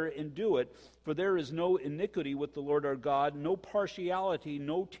care and do it, for there is no iniquity with the Lord our God, no partiality,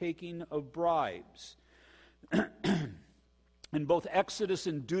 no taking of bribes. In both Exodus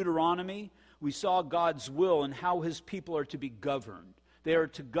and Deuteronomy, we saw God's will and how his people are to be governed. They are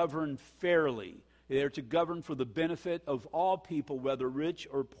to govern fairly. They are to govern for the benefit of all people, whether rich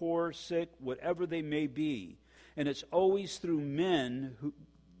or poor, sick, whatever they may be. And it's always through men,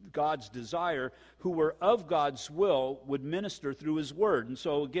 God's desire, who were of God's will, would minister through his word. And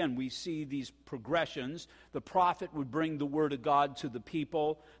so again, we see these progressions. The prophet would bring the word of God to the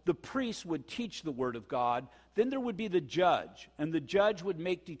people. The priest would teach the word of God. Then there would be the judge, and the judge would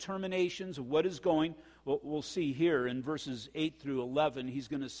make determinations of what is going. We'll see here in verses 8 through 11, he's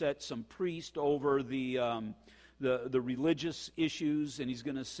going to set some priest over the religious issues, and he's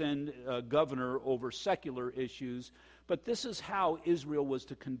going to send a governor over secular issues. But this is how Israel was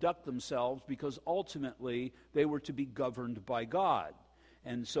to conduct themselves, because ultimately they were to be governed by God.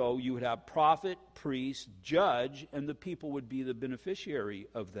 And so you would have prophet, priest, judge, and the people would be the beneficiary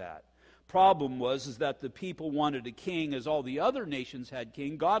of that. Problem was that the people wanted a king, as all the other nations had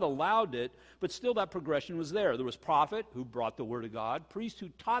king. God allowed it, but still that progression was there. There was prophet who brought the word of God, priest who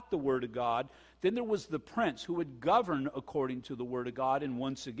taught the word of God. Then there was the prince who would govern according to the word of God, and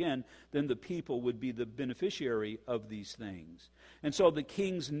once again, then the people would be the beneficiary of these things. And so the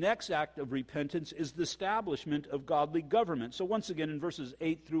king's next act of repentance is the establishment of godly government. So once again, in verses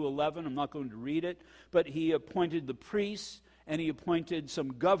 8 through 11, I'm not going to read it, but he appointed the priests, and he appointed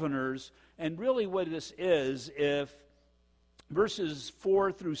some governors. And really what this is, if verses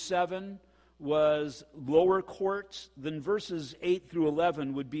 4 through 7 was lower courts, then verses 8 through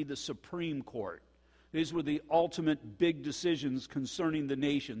 11 would be the Supreme Court. These were the ultimate big decisions concerning the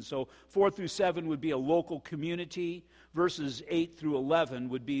nation. So 4 through 7 would be a local community. Verses 8 through 11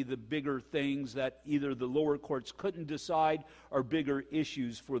 would be the bigger things that either the lower courts couldn't decide or bigger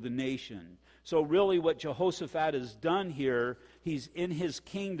issues for the nation. So really what Jehoshaphat has done here, he's in his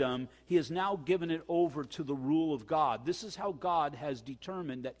kingdom, he has now given it over to the rule of God. This is how God has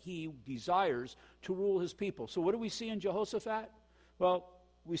determined that he desires to rule his people. So what do we see in Jehoshaphat? Well,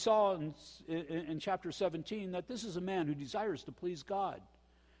 we saw in chapter 17 that this is a man who desires to please God.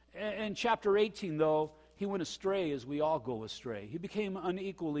 In chapter 18, though, he went astray as we all go astray. He became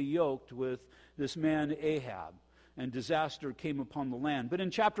unequally yoked with this man Ahab, and disaster came upon the land. But in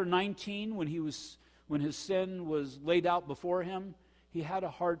chapter 19, when his sin was laid out before him, he had a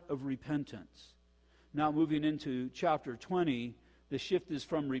heart of repentance. Now moving into chapter 20, the shift is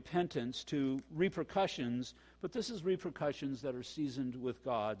from repentance to repercussions, but this is repercussions that are seasoned with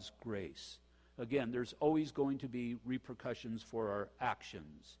God's grace. Again, there's always going to be repercussions for our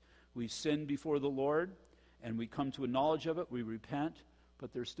actions. We sin before the Lord, and we come to a knowledge of it, we repent,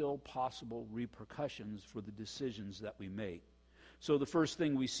 but there's still possible repercussions for the decisions that we make. So the first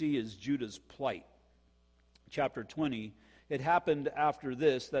thing we see is Judah's plight. Chapter 20, it happened after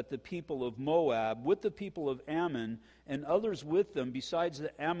this that the people of Moab, with the people of Ammon, and others with them, besides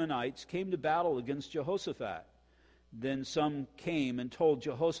the Ammonites, came to battle against Jehoshaphat. Then some came and told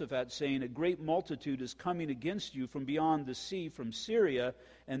Jehoshaphat, saying, a great multitude is coming against you from beyond the sea, from Syria,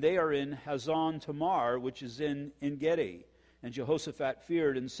 and they are in Hazon Tamar, which is in En-gedi. And Jehoshaphat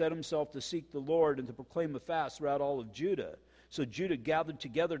feared and set himself to seek the Lord and to proclaim a fast throughout all of Judah. So Judah gathered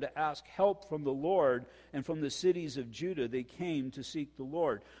together to ask help from the Lord, and from the cities of Judah they came to seek the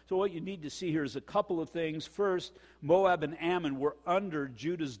Lord. So what you need to see here is a couple of things. First, Moab and Ammon were under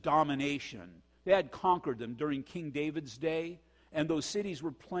Judah's domination. They had conquered them during King David's day, and those cities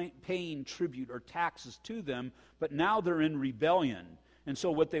were paying tribute or taxes to them, but now they're in rebellion. And so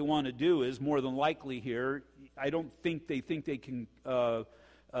what they want to do is, more than likely here, I don't think they can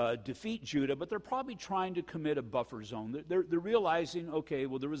defeat Judah, but they're probably trying to commit a buffer zone. They're realizing, okay,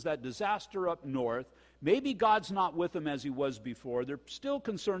 well, there was that disaster up north. Maybe God's not with them as he was before. They're still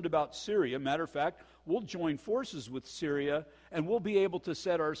concerned about Syria. Matter of fact, we'll join forces with Syria, and we'll be able to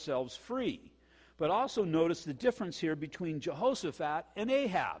set ourselves free. But also notice the difference here between Jehoshaphat and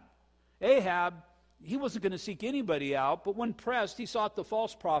Ahab. Ahab, he wasn't going to seek anybody out, but when pressed, he sought the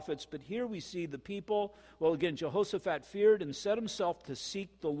false prophets. But here we see the people, well, again, Jehoshaphat feared and set himself to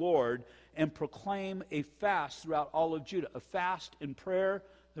seek the Lord and proclaim a fast throughout all of Judah. A fast and prayer,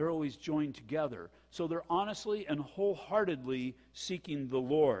 they're always joined together. So they're honestly and wholeheartedly seeking the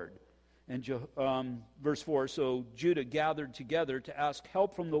Lord. And verse 4, so Judah gathered together to ask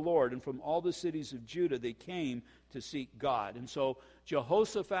help from the Lord, and from all the cities of Judah they came to seek God. And so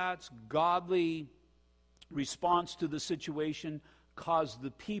Jehoshaphat's godly response to the situation caused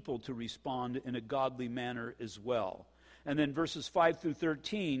the people to respond in a godly manner as well. And then verses 5 through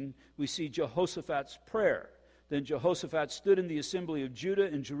 13, we see Jehoshaphat's prayer. Then Jehoshaphat stood in the assembly of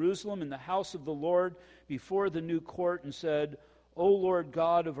Judah in Jerusalem in the house of the Lord before the new court and said, O Lord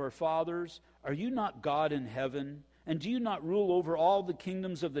God of our fathers, are you not God in heaven? And do you not rule over all the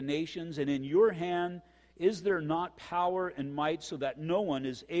kingdoms of the nations? And in your hand is there not power and might so that no one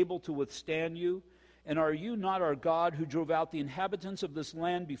is able to withstand you? And are you not our God, who drove out the inhabitants of this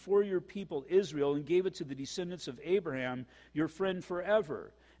land before your people Israel and gave it to the descendants of Abraham, your friend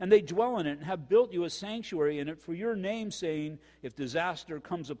forever? And they dwell in it and have built you a sanctuary in it for your name, saying, if disaster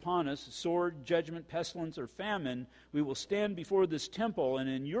comes upon us, sword, judgment, pestilence, or famine, we will stand before this temple and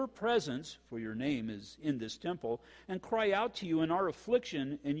in your presence, for your name is in this temple, and cry out to you in our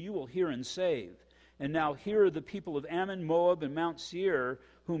affliction, and you will hear and save. And now here are the people of Ammon, Moab, and Mount Seir,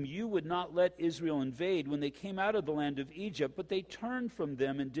 whom you would not let Israel invade when they came out of the land of Egypt, but they turned from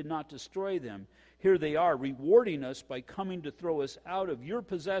them and did not destroy them. Here they are, rewarding us by coming to throw us out of your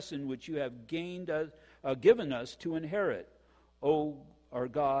possession, which you have given us to inherit. O our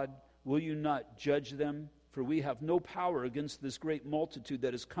God, will you not judge them? For we have no power against this great multitude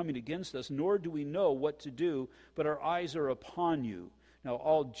that is coming against us, nor do we know what to do, but our eyes are upon you. Now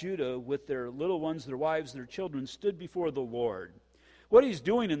all Judah, with their little ones, their wives, their children, stood before the Lord. What he's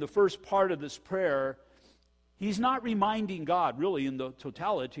doing in the first part of this prayer, he's not reminding God, really, in the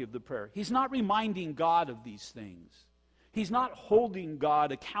totality of the prayer. He's not reminding God of these things. He's not holding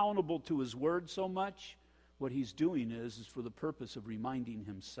God accountable to his word so much. What he's doing is for the purpose of reminding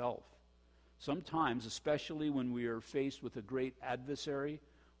himself. Sometimes, especially when we are faced with a great adversary,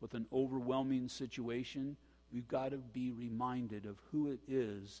 with an overwhelming situation, we've got to be reminded of who it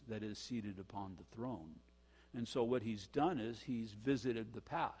is that is seated upon the throne. And so what he's done is he's visited the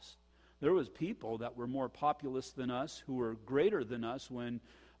past. There was people that were more populous than us, who were greater than us when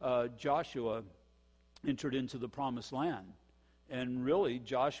Joshua entered into the promised land. And really,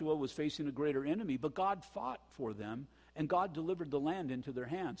 Joshua was facing a greater enemy, but God fought for them, and God delivered the land into their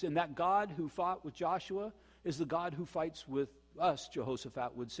hands. And that God who fought with Joshua is the God who fights with us,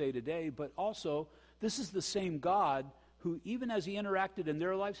 Jehoshaphat would say today, but also this is the same God who, even as he interacted in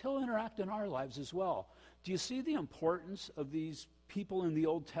their lives, he'll interact in our lives as well. Do you see the importance of these people in the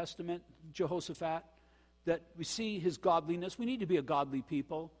Old Testament, Jehoshaphat? That we see his godliness. We need to be a godly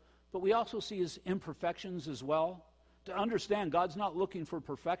people, but we also see his imperfections as well. To understand, God's not looking for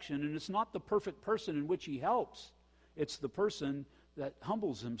perfection, and it's not the perfect person in which he helps. It's the person that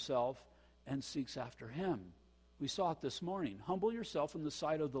humbles himself and seeks after him. We saw it this morning. Humble yourself in the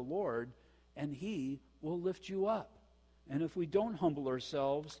sight of the Lord, and he will lift you up. And if we don't humble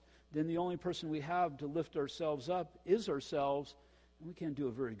ourselves, then the only person we have to lift ourselves up is ourselves, and we can't do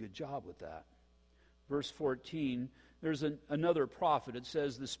a very good job with that. Verse 14, there's another prophet. It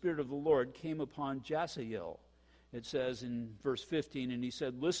says, the Spirit of the Lord came upon Jasael. It says in verse 15, and he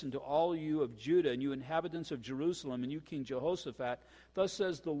said, listen to all you of Judah, and you inhabitants of Jerusalem, and you King Jehoshaphat. Thus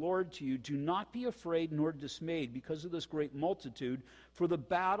says the Lord to you, do not be afraid nor dismayed because of this great multitude, for the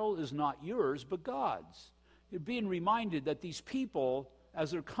battle is not yours, but God's. You're being reminded that these people,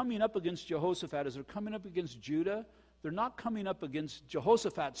 as they're coming up against Jehoshaphat, as they're coming up against Judah, they're not coming up against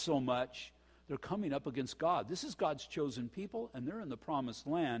Jehoshaphat so much, they're coming up against God. This is God's chosen people, and they're in the promised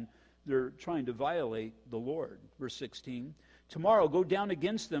land. They're trying to violate the Lord. Verse 16, tomorrow go down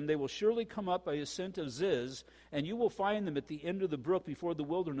against them. They will surely come up by ascent of Ziz, and you will find them at the end of the brook before the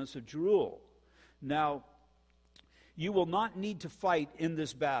wilderness of Jeruel. Now, you will not need to fight in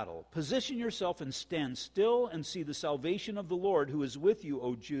this battle. Position yourself and stand still and see the salvation of the Lord who is with you,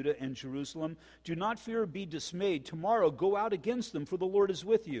 O Judah and Jerusalem. Do not fear or be dismayed. Tomorrow go out against them, for the Lord is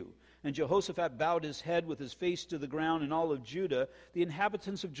with you. And Jehoshaphat bowed his head with his face to the ground, and all of Judah. The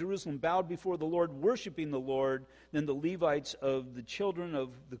inhabitants of Jerusalem bowed before the Lord, worshiping the Lord. Then the Levites of the children of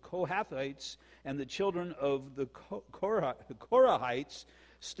the Kohathites and the children of the Korahites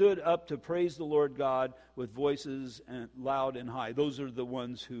stood up to praise the Lord God with voices loud and high. Those are the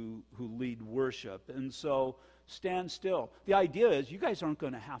ones who lead worship. And so, stand still. The idea is you guys aren't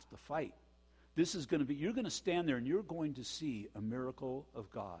going to have to fight. This is going to be, you're going to stand there and you're going to see a miracle of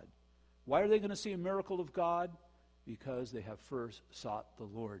God. Why are they going to see a miracle of God? Because they have first sought the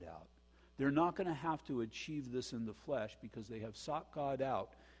Lord out. They're not going to have to achieve this in the flesh because they have sought God out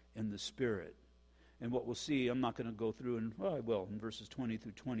in the Spirit. And what we'll see, I'm not going to go through, I will, in verses 20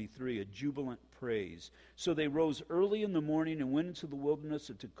 through 23, a jubilant praise. So they rose early in the morning and went into the wilderness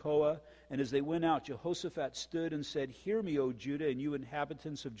of Tekoa. And as they went out, Jehoshaphat stood and said, hear me, O Judah, and you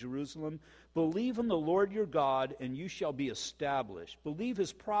inhabitants of Jerusalem. Believe in the Lord your God, and you shall be established. Believe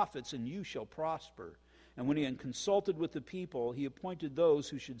his prophets, and you shall prosper. And when he had consulted with the people, he appointed those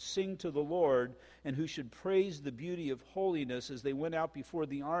who should sing to the Lord and who should praise the beauty of holiness as they went out before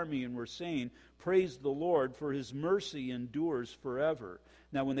the army and were saying, praise the Lord, for his mercy endures forever.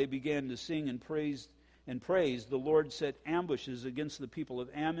 Now when they began to sing and praise, the Lord set ambushes against the people of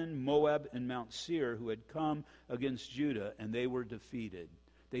Ammon, Moab, and Mount Seir who had come against Judah, and they were defeated.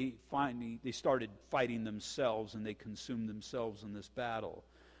 They started fighting themselves, and they consumed themselves in this battle.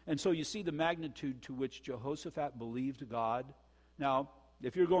 And so you see the magnitude to which Jehoshaphat believed God. Now,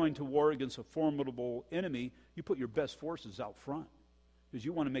 if you're going to war against a formidable enemy, you put your best forces out front because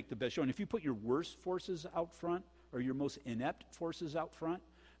you want to make the best show. And if you put your worst forces out front or your most inept forces out front,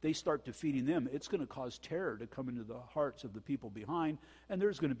 they start defeating them. It's going to cause terror to come into the hearts of the people behind, and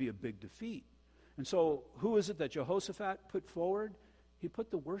there's going to be a big defeat. And so who is it that Jehoshaphat put forward? He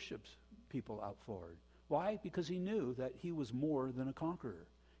put the worship people out forward. Why? Because he knew that he was more than a conqueror.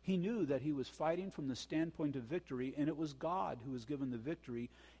 He knew that he was fighting from the standpoint of victory, and it was God who was given the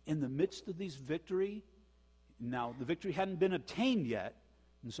victory. In the midst of these victory, now the victory hadn't been obtained yet,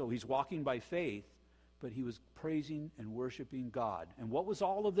 and so he's walking by faith, but he was praising and worshiping God. And what was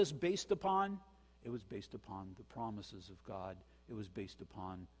all of this based upon? It was based upon the promises of God. It was based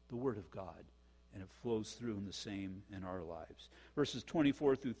upon the Word of God. And it flows through in the same in our lives. Verses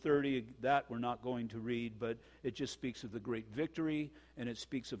 24 through 30, that we're not going to read, but it just speaks of the great victory, and it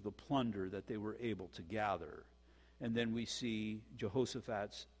speaks of the plunder that they were able to gather. And then we see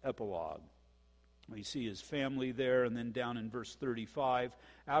Jehoshaphat's epilogue. We see his family there, and then down in verse 35,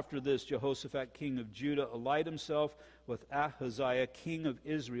 after this, Jehoshaphat, king of Judah, allied himself with Ahaziah, king of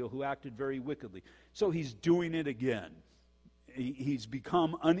Israel, who acted very wickedly. So he's doing it again. He's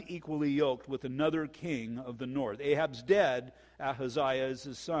become unequally yoked with another king of the north. Ahab's dead, Ahaziah is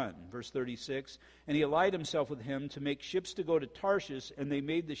his son. Verse 36, and he allied himself with him to make ships to go to Tarshish, and they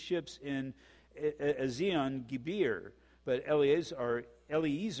made the ships in Ezion-Geber. But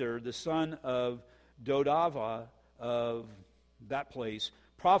Eliezer, the son of Dodava of that place,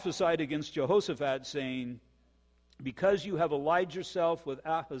 prophesied against Jehoshaphat, saying, because you have allied yourself with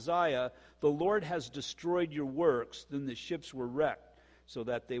Ahaziah, the Lord has destroyed your works. Then the ships were wrecked, so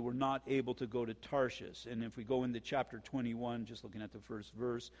that they were not able to go to Tarshish. And if we go into chapter 21, just looking at the first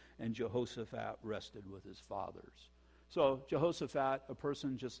verse, and Jehoshaphat rested with his fathers. So Jehoshaphat, a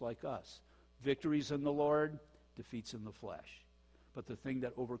person just like us. Victories in the Lord, defeats in the flesh. But the thing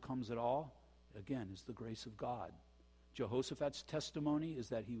that overcomes it all, again, is the grace of God. Jehoshaphat's testimony is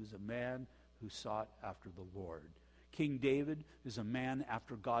that he was a man who sought after the Lord. King David is a man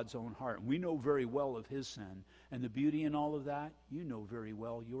after God's own heart. And we know very well of his sin. And the beauty in all of that, you know very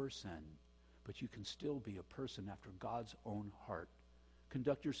well your sin. But you can still be a person after God's own heart.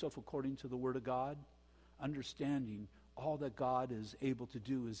 Conduct yourself according to the Word of God, understanding all that God is able to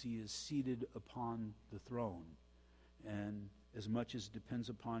do as he is seated upon the throne. And as much as depends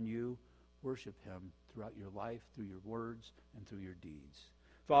upon you, worship him throughout your life, through your words, and through your deeds.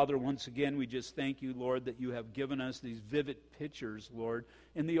 Father, once again, we just thank you, Lord, that you have given us these vivid pictures, Lord,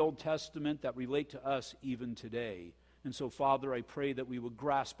 in the Old Testament that relate to us even today. And so, Father, I pray that we would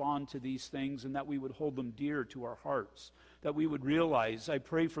grasp onto these things and that we would hold them dear to our hearts, that we would realize, I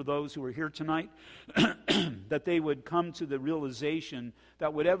pray for those who are here tonight, that they would come to the realization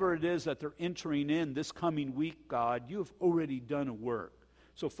that whatever it is that they're entering in this coming week, God, you have already done a work.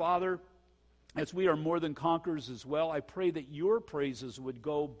 So, Father, as we are more than conquerors as well, I pray that your praises would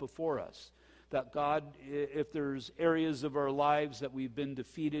go before us. That, God, if there's areas of our lives that we've been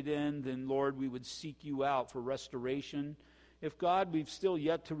defeated in, then, Lord, we would seek you out for restoration. If, God, we've still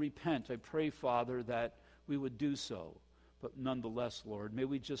yet to repent, I pray, Father, that we would do so. But nonetheless, Lord, may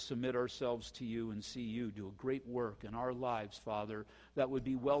we just submit ourselves to you and see you do a great work in our lives, Father, that would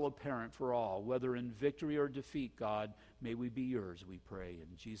be well apparent for all. Whether in victory or defeat, God, may we be yours, we pray.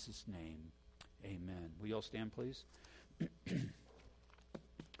 In Jesus' name. Amen. Will you all stand, please?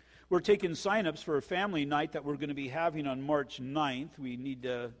 We're taking sign-ups for a family night that we're going to be having on March 9th. We need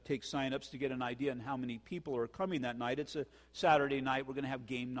to take sign-ups to get an idea on how many people are coming that night. It's a Saturday night. We're going to have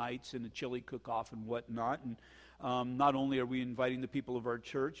game nights and a chili cook-off and whatnot. And not only are we inviting the people of our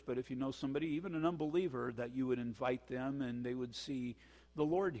church, but if you know somebody, even an unbeliever, that you would invite them and they would see the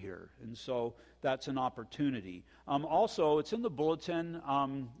Lord here. And so that's an opportunity. Also, it's in the bulletin,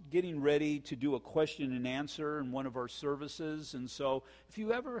 getting ready to do a question and answer in one of our services. And so if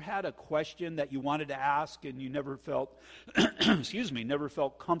you ever had a question that you wanted to ask and you never felt, never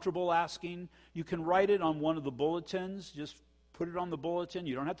felt comfortable asking, you can write it on one of the bulletins. Just put it on the bulletin.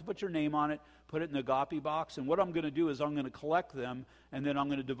 You don't have to put your name on it. Put it in the agape box. And what I'm going to do is I'm going to collect them, and then I'm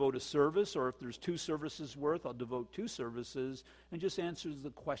going to devote a service, or if there's 2 services worth, I'll devote 2 services and just answer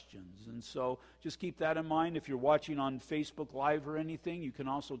the questions. And so just keep that in mind. If you're watching on Facebook Live or anything, you can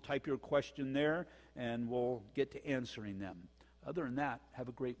also type your question there, and we'll get to answering them. Other than that, have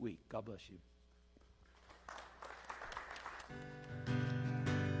a great week. God bless you.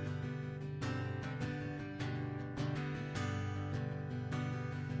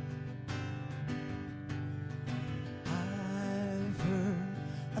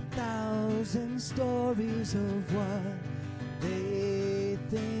 Stories of what they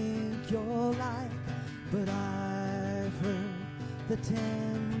think you're like, but I've heard the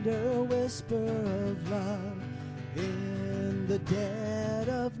tender whisper of love in the dead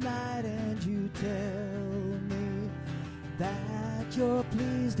of night, and you tell me that you're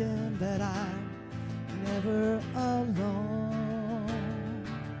pleased and that I'm never alone.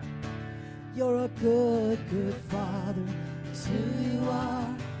 You're a good, good Father. It's who you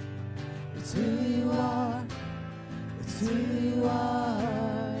are. It's who you are. It's who you are.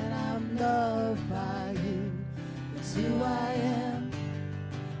 And I'm loved by you. It's who I am.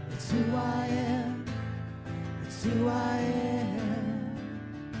 It's who I am. It's who I am.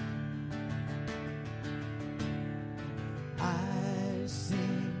 I've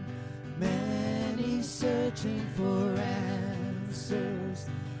seen many searching for answers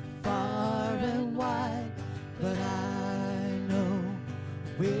far and wide, but I know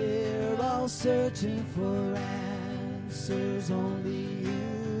we're all searching for answers only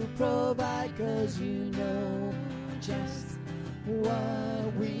you provide, 'cause you know just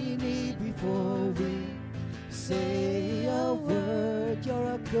what we need before we say a word.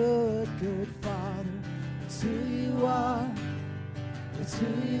 You're a good, good Father. It's who you are. It's who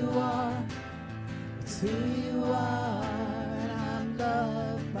you are. It's who you are. And I'm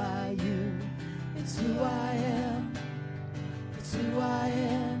loved by you. It's who I am. It's who I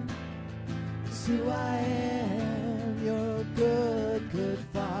am. It's who I am. You're a good, good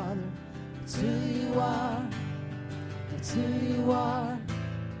Father. It's who you are. It's who you are.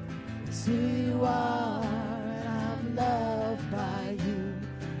 It's who you are. And I'm loved by you.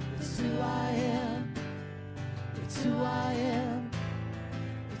 It's who I am. It's who I am.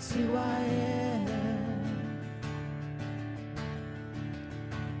 It's who I am.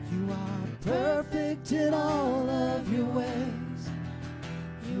 You are perfect in all of your ways.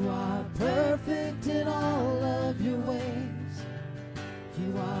 You are perfect in all of your ways.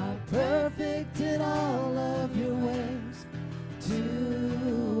 You are perfect in all of your ways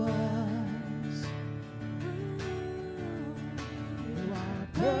to us. You are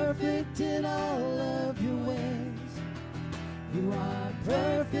perfect in all of your ways. You are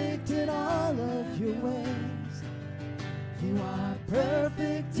perfect in all of your ways. You are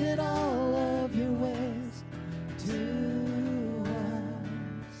perfect in all of your ways to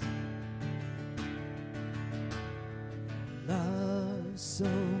us. Love so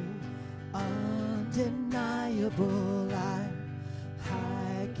undeniable, I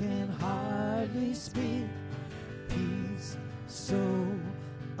can hardly speak. Peace so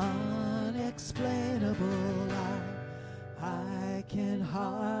unexplainable, I can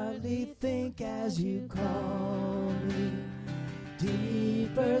hardly think as you call me.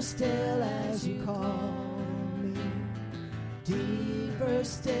 Deeper still as you call me. Deeper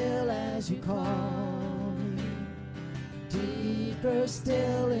still as you call me. Deeper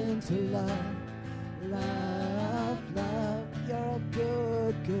still into love. Love, love. You're a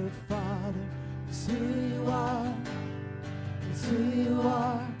good, good Father. It's who you are. It's who you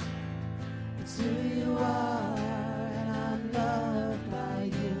are. It's who you are. And I'm loved by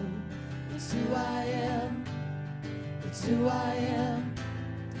you. It's who I am. It's who I am.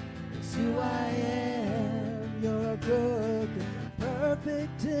 It's who I am. You're a good, good,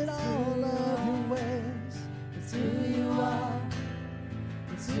 perfect in all of your ways. It's who you are.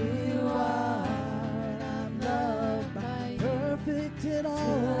 It's who you are. And I'm loved by you. Perfect in all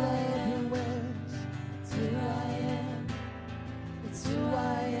of your ways. It's who I am. It's who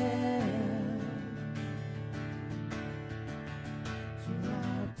I am. You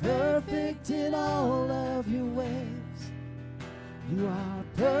are perfect in all of your ways. You are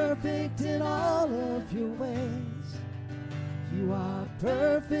perfect in all of your ways. You are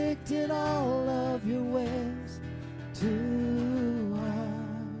perfect in all of your ways to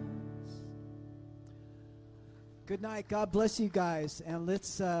us. Good night. God bless you guys. And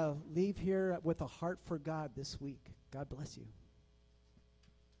let's leave here with a heart for God this week. God bless you.